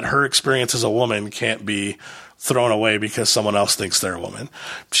that her experience as a woman can't be thrown away because someone else thinks they're a woman.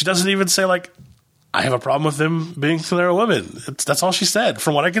 She doesn't even say like, I have a problem with them being they're a woman. That's all she said,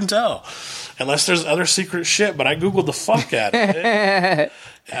 from what I can tell. Unless there's other secret shit, but I Googled the fuck out of it.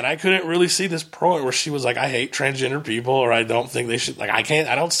 And I couldn't really see this point where she was like, I hate transgender people, or I don't think they should. Like,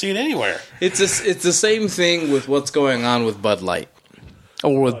 I don't see it anywhere. It's the same thing with what's going on with Bud Light.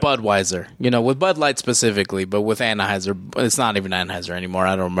 Or with Budweiser, with Bud Light specifically, but with Anheuser, it's not even Anheuser anymore.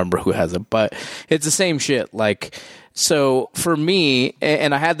 I don't remember who has it, but it's the same shit. Like, so for me,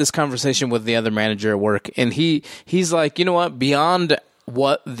 and I had this conversation with the other manager at work, and he's like, you know what? Beyond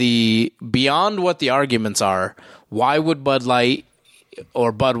what the arguments are, why would Bud Light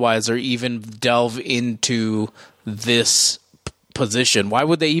or Budweiser even delve into this position? Why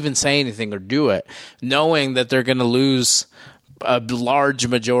would they even say anything or do it, knowing that they're going to lose a large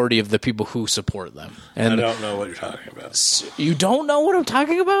majority of the people who support them? And I don't know what you're talking about. You don't know what I'm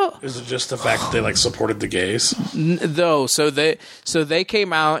talking about? Is it just the fact that they supported the gays? So they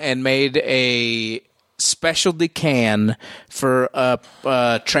came out and made a specialty can for a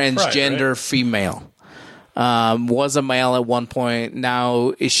transgender female. Was a male at one point.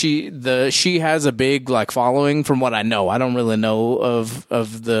 Now she has a big following from what I know. I don't really know of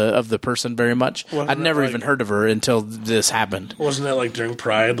the person very much. I'd never even heard of her until this happened. Wasn't that during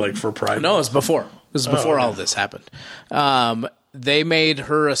Pride, for Pride? No, it was before. It was before all this happened. They made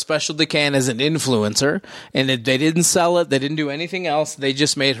her a specialty can as an influencer, and they didn't sell it. They didn't do anything else. They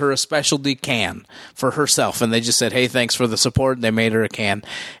just made her a specialty can for herself, and they just said, hey, thanks for the support. They made her a can.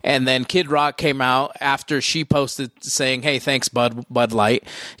 And then Kid Rock came out after she posted saying, hey, thanks, Bud Light.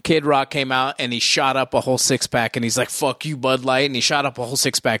 Kid Rock came out, and he shot up a whole six-pack, and he's like, fuck you, Bud Light. And he shot up a whole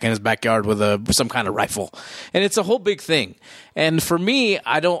six-pack in his backyard with some kind of rifle. And it's a whole big thing. And for me,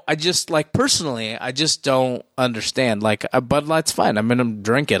 personally, I just don't understand. Bud Light's fine. I'm gonna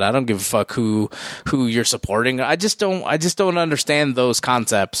drink it. I don't give a fuck who you're supporting. I just don't understand those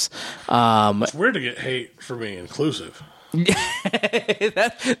concepts. It's weird to get hate for being inclusive.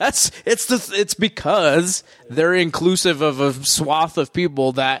 It's because they're inclusive of a swath of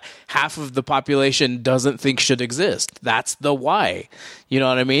people that half of the population doesn't think should exist. That's the why. You know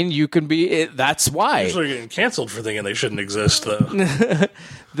what I mean? You can be. That's why. Usually getting canceled for thinking they shouldn't exist, though.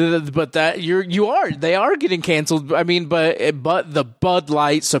 But they are getting canceled. I mean, but the Bud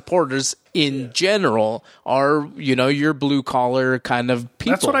Light supporters in general are your blue collar kind of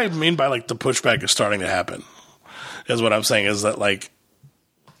people. That's what I mean by the pushback is starting to happen. Is what I'm saying is that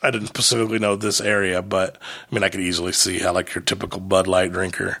I didn't specifically know this area, but I mean I could easily see how your typical Bud Light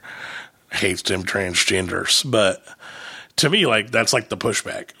drinker hates them transgenders. But to me, that's the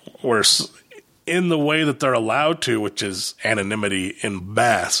pushback. Where in the way that they're allowed to, which is anonymity in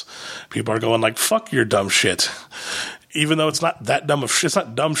mass, people are going fuck your dumb shit. Even though it's not that dumb of shit. It's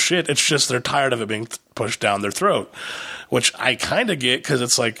not dumb shit. It's just they're tired of it being pushed down their throat, which I kind of get because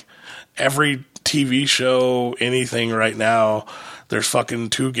it's every TV show, anything right now there's fucking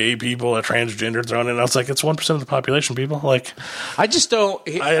 2 gay people, a transgender thrown in. I was like, it's 1% of the population, people. Like, I just don't.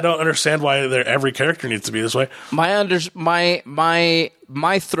 I don't understand why every character needs to be this way.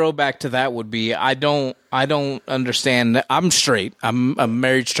 My throwback to that would be I don't understand. I'm straight. I'm a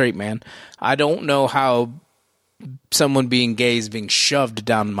married straight man. I don't know how someone being gay is being shoved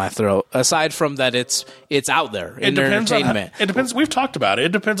down my throat. Aside from that, it's out there in their entertainment. It depends. We've talked about it.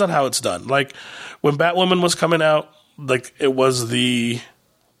 It depends on how it's done. Like when Batwoman was coming out, like it was the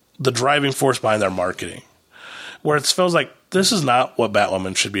driving force behind their marketing, where it feels like this is not what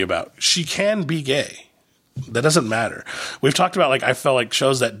Batwoman should be about. She can be gay. That doesn't matter. We've talked about, like, I felt like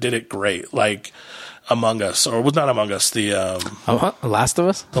shows that did it great, like Among Us, or was not Among Us, the Last of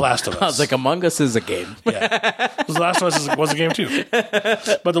Us? The Last of Us. I was like, Among Us is a game. Yeah. The Last of Us was a game too.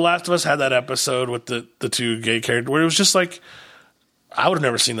 But The Last of Us had that episode with the 2 gay characters where it was just like, I would have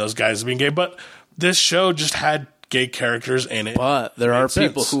never seen those guys being gay, but this show just had gay characters in it. But there are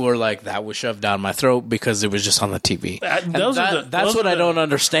people who are like, that was shoved down my throat because it was just on the TV. That's what I don't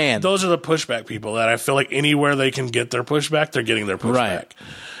understand. Those are the pushback people that I feel like anywhere they can get their pushback, they're getting their pushback. Right.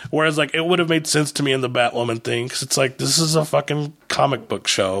 Whereas, like, it would have made sense to me in the Batwoman thing because it's like, this is a fucking comic book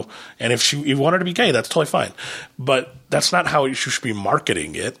show, and if you want her to be gay, that's totally fine. But that's not how you should be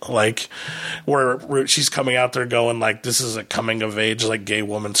marketing it. Like, where she's coming out there going like, this is a coming of age, like, gay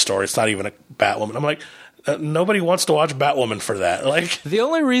woman story. It's not even a Batwoman. I'm like, nobody wants to watch Batwoman for that. Like, the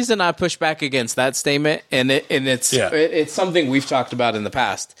only reason I push back against that statement, it's something we've talked about in the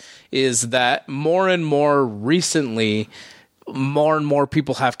past, is that more and more recently, more and more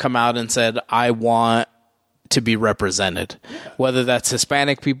people have come out and said, I want to be represented, whether that's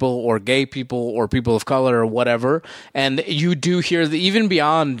Hispanic people or gay people or people of color or whatever. And you do hear that even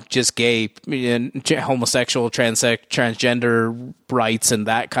beyond just gay, homosexual, transgender rights and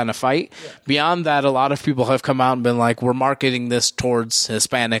that kind of fight. Yeah. Beyond that, a lot of people have come out and been like, we're marketing this towards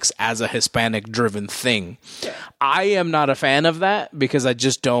Hispanics as a Hispanic driven thing. Yeah. I am not a fan of that because I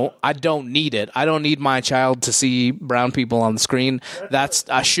don't need it. I don't need my child to see brown people on the screen.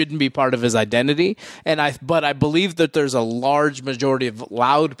 I shouldn't be part of his identity. But I believe that there's a large majority of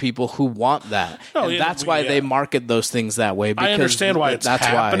loud people who want that. That's why they market those things that way. Because I understand why it's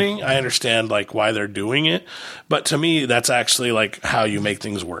happening. I understand like why they're doing it. But to me, that's actually like how you make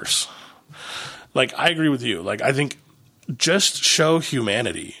things worse. Like, I agree with you. Like, I think just show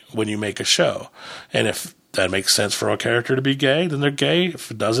humanity when you make a show. And if that makes sense for a character to be gay, then they're gay.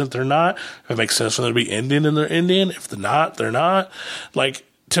 If it doesn't, they're not. If it makes sense for them to be Indian, then they're Indian. If they're not, they're not. Like,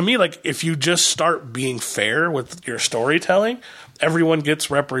 to me, like, if you just start being fair with your storytelling, everyone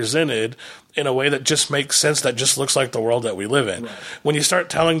gets represented in a way that just makes sense, that just looks like the world that we live in. Right. When you start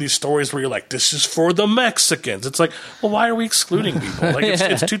telling these stories where you're like, this is for the Mexicans, it's like, well, why are we excluding people? Like,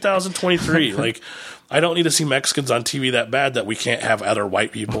 it's 2023. Like, I don't need to see Mexicans on TV that bad that we can't have other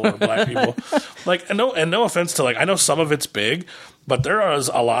white people or black people. Like, and no offense to, like, I know some of it's big, but there is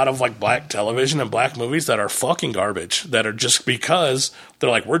a lot of like black television and black movies that are fucking garbage, that are just because they're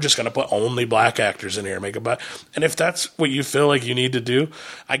like, we're just going to put only black actors in here and make it black. And if that's what you feel like you need to do,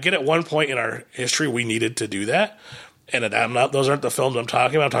 I get at one point in our history we needed to do that. And those aren't the films I'm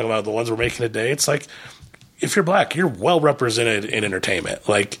talking about. I'm talking about the ones we're making today. It's like, if you're black, you're well represented in entertainment.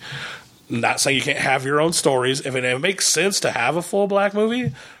 Like, not saying you can't have your own stories. If it makes sense to have a full black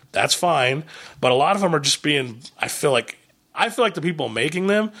movie, that's fine. But a lot of them are just being, I feel like the people making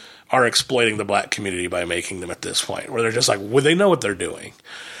them are exploiting the black community by making them at this point, where they're just like, well, they know what they're doing.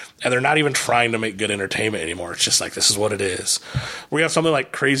 And they're not even trying to make good entertainment anymore. It's just like, this is what it is. We have something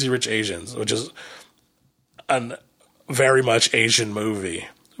like Crazy Rich Asians, which is a very much Asian movie.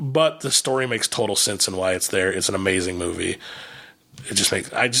 But the story makes total sense and why it's there. It's an amazing movie.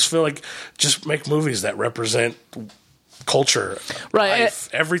 I just feel like, just make movies that represent culture, right, life,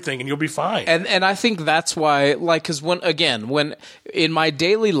 everything, and you'll be fine. And I think that's why, like, because when in my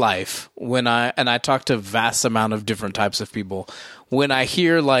daily life, when I talk to vast amount of different types of people, when I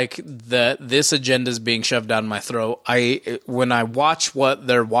hear like this agenda is being shoved down my throat, when I watch what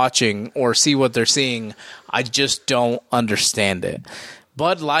they're watching or see what they're seeing, I just don't understand it.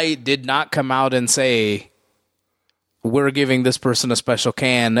 Bud Light did not come out and say, we're giving this person a special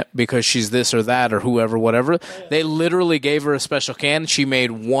can because she's this or that or whoever, whatever. They literally gave her a special can. She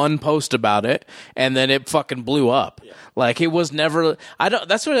made one post about it, and then it fucking blew up. Yeah. Like, it was never.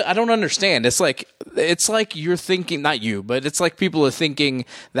 That's what I don't understand. It's like you're thinking, not you, but it's like people are thinking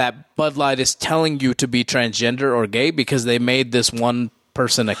that Bud Light is telling you to be transgender or gay because they made this one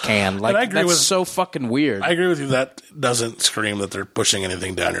person a can. Like, I agree that's with- so fucking weird. I agree with you. That doesn't scream that they're pushing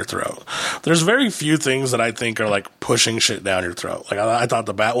anything down your throat. There's very few things that I think are like pushing shit down your throat. Like I thought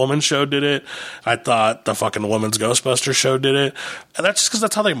the Batwoman show did it. I thought the fucking Woman's Ghostbusters show did it. And that's just because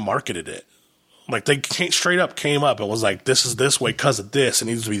that's how they marketed it. Like they straight up came up and was like, this is this way because of this. It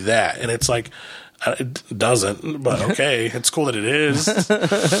needs to be that. And it's like, it doesn't, but okay. It's cool that it is.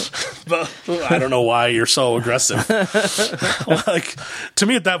 But I don't know why you're so aggressive. Like, to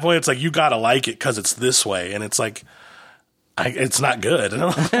me at that point, it's like, you gotta like it because it's this way. And it's like, it's not good.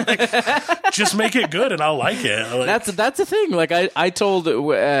 Like, just make it good and I'll like it. Like, That's the thing. Like I told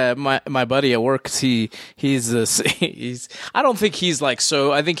my buddy at work, 'cause he's I don't think he's like,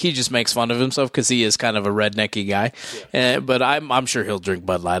 so I think he just makes fun of himself because he is kind of a rednecky guy. Yeah. But I'm sure he'll drink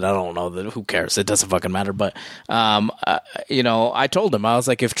Bud Light. I don't know that. Who cares? It doesn't fucking matter. But I told him, I was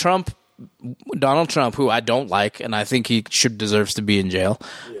like, if Donald Trump, who I don't like, and I think he deserves to be in jail.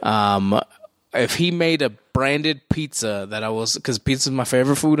 Yeah. If he made a branded pizza because pizza is my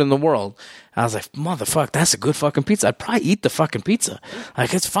favorite food in the world, I was like, motherfucker, that's a good fucking pizza. I'd probably eat the fucking pizza.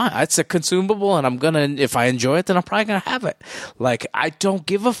 Like, it's fine. It's a consumable, and if I enjoy it, then I'm probably going to have it. Like, I don't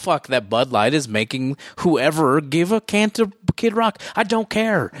give a fuck that Bud Light is making whoever give a can to Kid Rock. I don't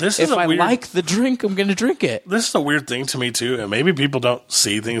care. If I like the drink, I'm going to drink it. This is a weird thing to me, too, and maybe people don't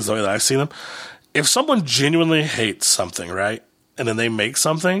see things the way that I see them. If someone genuinely hates something, right, and then they make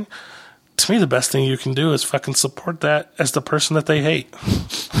something, to me, the best thing you can do is fucking support that as the person that they hate.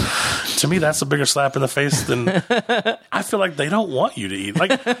 To me, that's a bigger slap in the face than I feel like they don't want you to eat.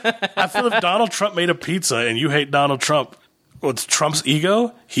 Like, I feel if Donald Trump made a pizza and you hate Donald Trump, with Trump's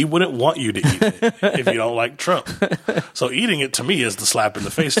ego, he wouldn't want you to eat it if you don't like Trump. So eating it, to me, is the slap in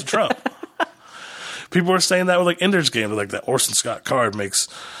the face to Trump. People were saying that with like Ender's Game, like that Orson Scott Card makes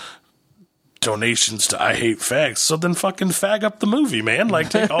donations to I Hate Fags. So then fucking fag up the movie, man. Like,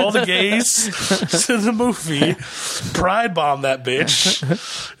 take all the gays to the movie, pride bomb that bitch,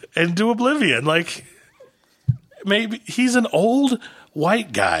 and do Oblivion. Like, maybe he's an old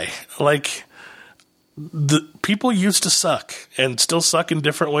white guy. Like, the people used to suck and still suck in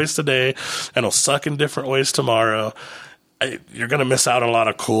different ways today, and will suck in different ways tomorrow. You're going to miss out on a lot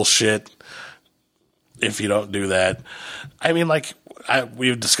of cool shit if you don't do that. I mean, like,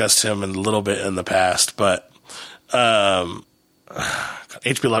 we've discussed him a little bit in the past, but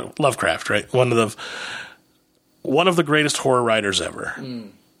H.P. Lovecraft, right? One of the greatest horror writers ever,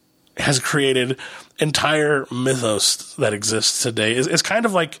 has created entire mythos that exists today. Is kind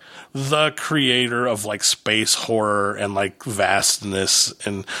of like the creator of like space horror and like vastness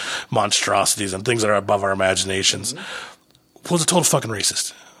and monstrosities and things that are above our imaginations. Was a total fucking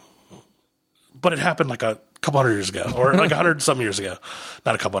racist, but it happened like a couple hundred years ago, or like 100-some years ago.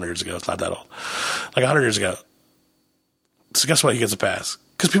 Not a couple hundred years ago. It's not that old. Like 100 years ago. So guess what? He gets a pass.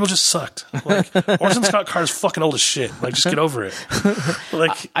 Because people just sucked. Like, Orson Scott Card is fucking old as shit. Like, just get over it.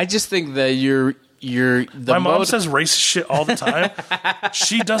 Like, I just think that my mom says racist shit all the time.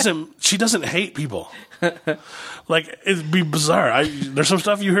 She doesn't hate people. Like, it'd be bizarre. There's some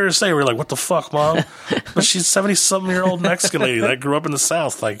stuff you hear her say where you're like, what the fuck, Mom? But she's 70-something-year-old Mexican lady that grew up in the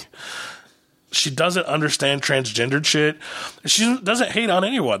South. Like, she doesn't understand transgendered shit. She doesn't hate on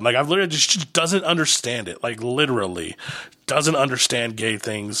anyone. Like, she just doesn't understand it. Like, literally doesn't understand gay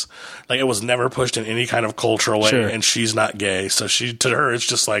things. Like, it was never pushed in any kind of cultural way, sure. And she's not gay. So to her, it's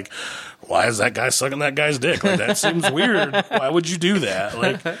just like, why is that guy sucking that guy's dick? Like, that seems weird. Why would you do that?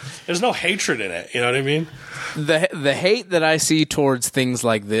 Like, there's no hatred in it. You know what I mean? The hate that I see towards things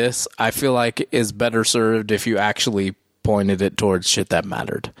like this, I feel like is better served if you actually pointed it towards shit that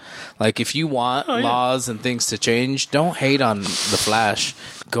mattered. Like, if you want laws and things to change, don't hate on the Flash.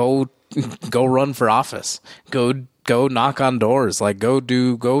 Go run for office. Go knock on doors. Like, go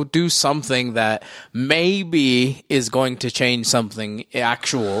do something that maybe is going to change something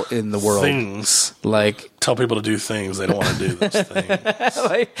actual in the world. Things. Like, tell people to do things they don't want to do those things.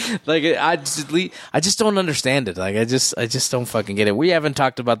 I just don't understand it. Like, I just don't fucking get it. We haven't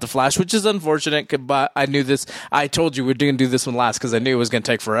talked about the Flash, which is unfortunate, but I knew this. I told you we're going to do this one last because I knew it was going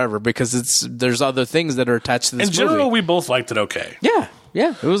to take forever because there's other things that are attached to this movie. In general, we both liked it okay.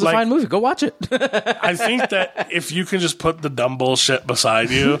 Yeah, it was a fine movie. Go watch it. I think that if you can just put the dumb bullshit beside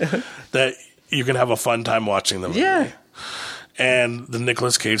you, that you can have a fun time watching the movie. Yeah. And the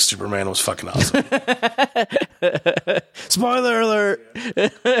Nicolas Cage Superman was fucking awesome. Spoiler alert.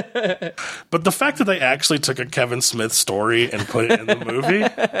 But the fact that they actually took a Kevin Smith story and put it in the movie,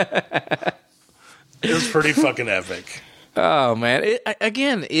 it was pretty fucking epic. Oh man!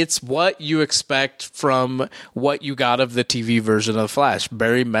 Again, it's what you expect from what you got of the TV version of the Flash.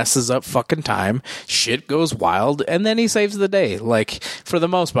 Barry messes up fucking time, shit goes wild, and then he saves the day. Like, for the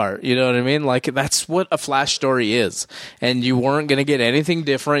most part, you know what I mean? Like, that's what a Flash story is. And you weren't gonna get anything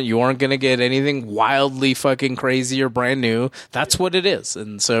different. You weren't gonna get anything wildly fucking crazy or brand new. That's what it is.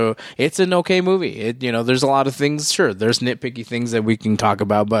 And so it's an okay movie. There's a lot of things. Sure, there's nitpicky things that we can talk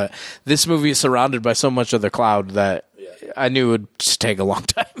about, but this movie is surrounded by so much of the cloud that I knew it would just take a long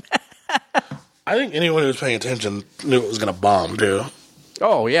time. I think anyone who was paying attention knew it was going to bomb, too.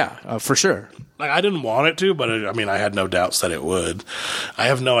 Oh, yeah, for sure. Like, I didn't want it to, but I had no doubts that it would. I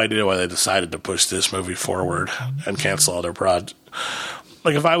have no idea why they decided to push this movie forward and cancel other projects.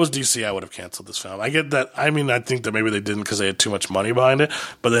 Like, if I was DC, I would have canceled this film. I get that. I think that maybe they didn't because they had too much money behind it.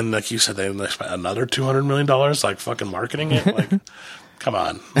 But then, like you said, they spent another $200 million, like, fucking marketing it. Like, come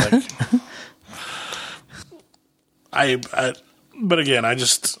on. Like, but again, I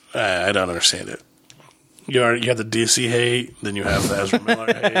don't understand it. You have the DC hate, then you have the Ezra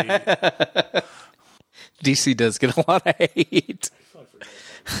Miller hate. DC does get a lot of hate.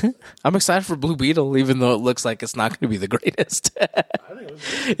 I'm excited for Blue Beetle, even though it looks like it's not going to be the greatest.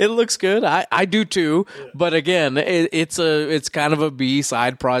 It looks good. I do too. Yeah. But again, it's kind of a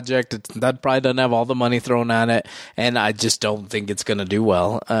B-side project. That probably doesn't have all the money thrown at it, and I just don't think it's going to do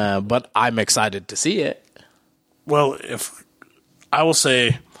well. But I'm excited to see it. Well, if I will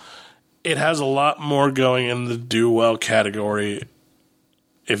say, it has a lot more going in the do well category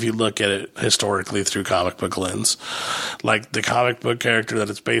if you look at it historically through comic book lens. Like, the comic book character that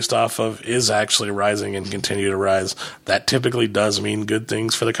it's based off of is actually rising and continue to rise. That typically does mean good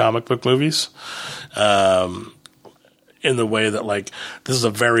things for the comic book movies. In the way that, like, this is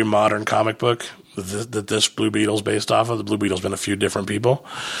a very modern comic book that this Blue Beetle's based off of. The Blue Beetle's been a few different people.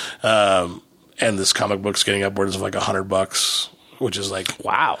 And this comic book's getting upwards of like $100, which is like,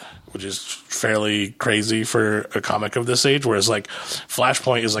 wow, which is fairly crazy for a comic of this age. Whereas like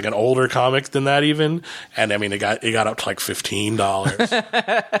Flashpoint is like an older comic than that even. And I mean, it got up to like $15,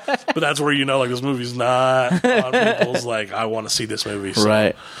 but that's where, like, this movie's not on people's like, I want to see this movie. So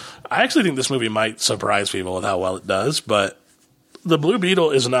right. I actually think this movie might surprise people with how well it does, but the Blue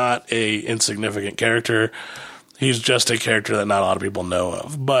Beetle is not a insignificant character. He's just a character that not a lot of people know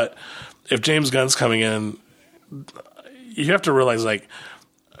of. But if James Gunn's coming in, you have to realize, like,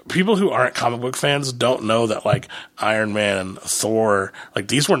 people who aren't comic book fans don't know that, like, Iron Man and Thor, like,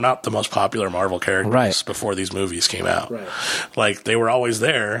 these were not the most popular Marvel characters before these movies came out. Right. Like, they were always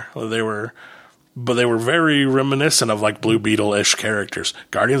there. But they were very reminiscent of, like, Blue Beetle-ish characters.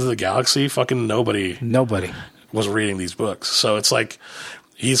 Guardians of the Galaxy, fucking nobody was reading these books. So it's like,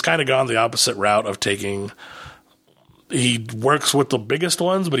 he's kind of gone the opposite route of taking... He works with the biggest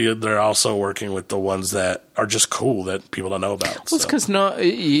ones, but they're also working with the ones that are just cool that people don't know about. Well, it's because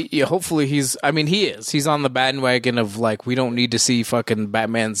hopefully he is. He's on the bandwagon of, like, we don't need to see fucking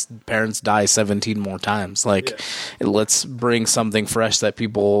Batman's parents die 17 more times. Like, let's bring something fresh that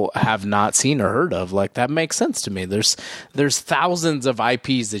people have not seen or heard of. Like, that makes sense to me. There's thousands of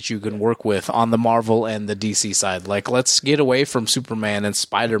IPs that you can work with on the Marvel and the DC side. Like, let's get away from Superman and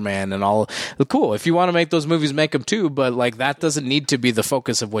Spider-Man and all. Cool. If you want to make those movies, make them too. But, like, that doesn't need to be the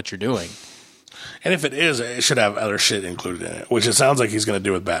focus of what you're doing. And if it is, it should have other shit included in it, which it sounds like he's going to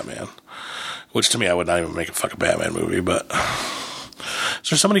do with Batman. Which, to me, I would not even make a fucking Batman movie, but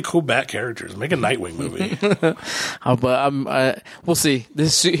there's so many cool Bat characters. Make a Nightwing movie. But we'll see.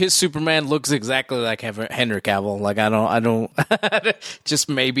 His Superman looks exactly like Henry Cavill. Like, I don't, just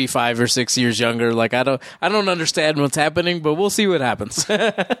maybe 5 or 6 years younger. Like, I don't understand what's happening, but we'll see what happens.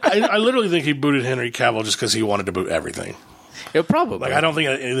 I literally think he booted Henry Cavill just because he wanted to boot everything. Yeah, probably. Like, I don't think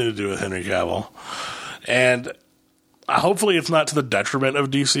it had anything to do with Henry Cavill. And hopefully it's not to the detriment of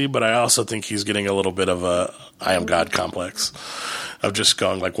DC, but I also think he's getting a little bit of a I am God complex of just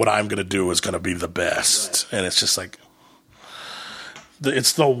going, like, what I'm going to do is going to be the best. And it's just like,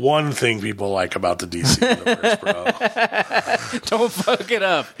 it's the one thing people like about the DC universe, bro. Don't fuck it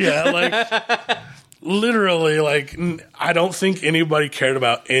up. Yeah, like, literally, like, I don't think anybody cared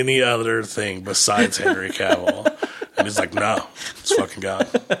about any other thing besides Henry Cavill. And he's like, no, it's fucking God.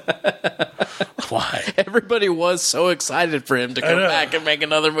 Why? Everybody was so excited for him to come back and make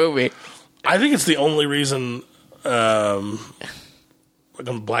another movie. I think it's the only reason, like,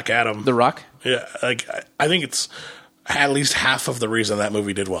 Black Adam. The Rock? Yeah, like, I think it's at least half of the reason that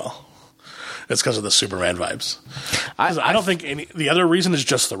movie did well. It's because of the Superman vibes. I don't think the other reason is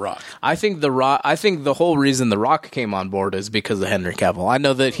just The Rock. I think the whole reason The Rock came on board is because of Henry Cavill. I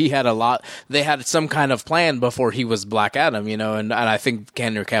know that he had they had some kind of plan before he was Black Adam, and I think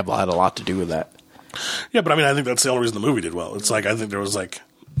Henry Cavill had a lot to do with that. Yeah, but I mean, I think that's the only reason the movie did well. It's like, I think there was like,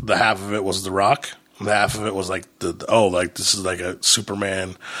 the half of it was The Rock, and the half of it was like like this is like a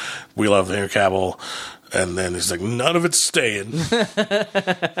Superman, we love Henry Cavill, and then he's like, none of it's staying. We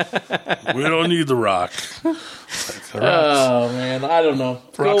don't need The Rock. Oh man, I don't know.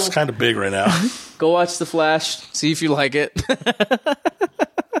 Rock's kind of big right now. Go watch The Flash, see if you like it.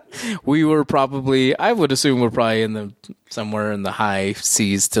 I would assume we're probably somewhere in the high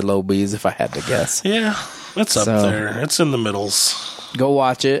C's to low B's if I had to guess. Yeah, it's up there. It's in the middles. Go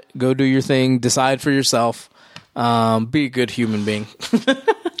watch it. Go do your thing. Decide for yourself. Be a good human being.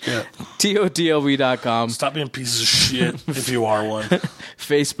 Yeah. TOTLB.com. Stop being pieces of shit if you are one.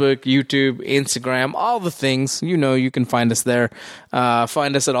 Facebook, YouTube, Instagram, all the things. You can find us there.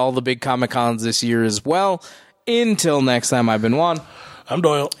 Find us at all the big Comic Cons this year as well. Until next time, I've been Juan. I'm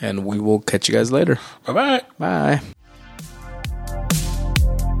Doyle. And we will catch you guys later. Bye-bye. Bye.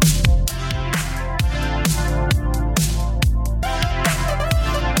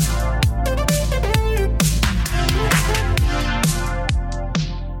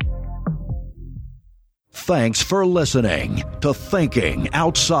 Thanks for listening to Thinking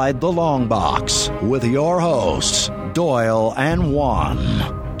Outside the Long Box with your hosts, Doyle and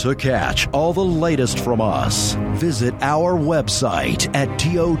Juan. To catch all the latest from us, visit our website at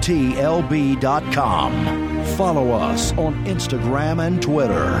TOTLB.com. Follow us on Instagram and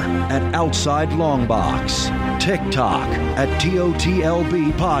Twitter at Outside Longbox, TikTok at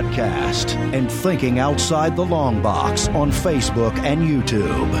TOTLB Podcast, and Thinking Outside the Long Box on Facebook and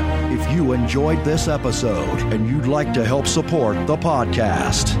YouTube. If you enjoyed this episode and you'd like to help support the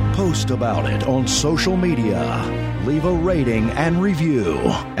podcast, post about it on social media, leave a rating and review,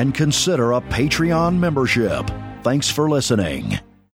 and consider a Patreon membership. Thanks for listening.